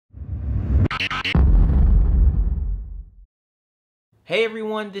Hey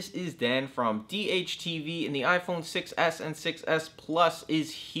everyone, this is Dan from DHTV, and the iPhone 6s and 6s Plus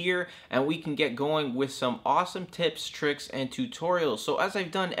is here, and we can get going with some awesome tips, tricks, and tutorials. So as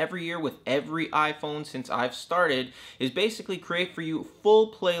I've done every year with every iPhone since I've started, is basically create for you full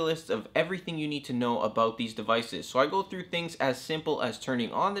playlists of everything you need to know about these devices. So I go through things as simple as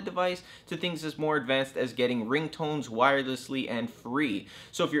turning on the device to things as more advanced as getting ringtones wirelessly and free.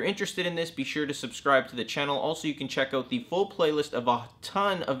 So if you're interested in this, be sure to subscribe to the channel. Also, you can check out the full playlist of a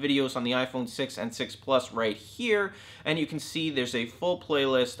ton of videos on the iPhone 6 and 6 Plus right here, and you can see there's a full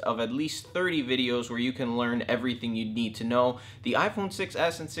playlist of at least 30 videos where you can learn everything you need to know. The iPhone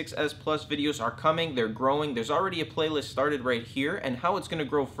 6s and 6s Plus videos are coming, they're growing. There's already a playlist started right here, and how it's going to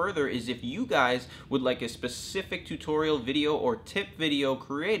grow further is if you guys would like a specific tutorial video or tip video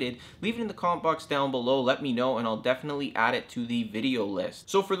created, leave it in the comment box down below, let me know, and I'll definitely add it to the video list.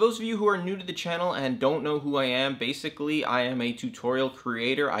 So for those of you who are new to the channel and don't know who I am, basically I am a tutorial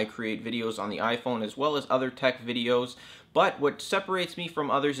creator. I create videos on the iPhone as well as other tech videos. But what separates me from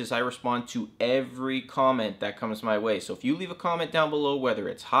others is I respond to every comment that comes my way. So if you leave a comment down below, whether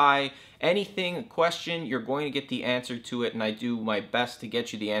it's hi, anything, a question, you're going to get the answer to it, and I do my best to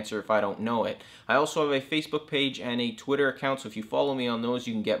get you the answer if I don't know it. I also have a Facebook page and a Twitter account, so if you follow me on those,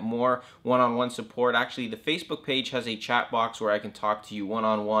 you can get more one-on-one support. Actually, the Facebook page has a chat box where I can talk to you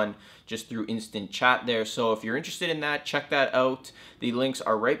one-on-one just through instant chat there. So if you're interested in that, check that out. The links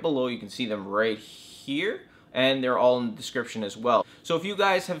are right below. You can see them right here, and they're all in the description as well. So if you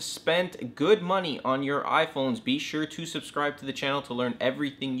guys have spent good money on your iPhones, be sure to subscribe to the channel to learn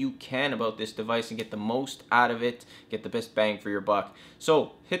everything you can about this device and get the most out of it, get the best bang for your buck.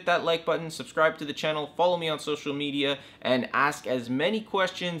 So hit that like button, subscribe to the channel, follow me on social media, and ask as many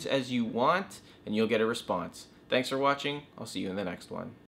questions as you want, and you'll get a response. Thanks for watching. I'll see you in the next one.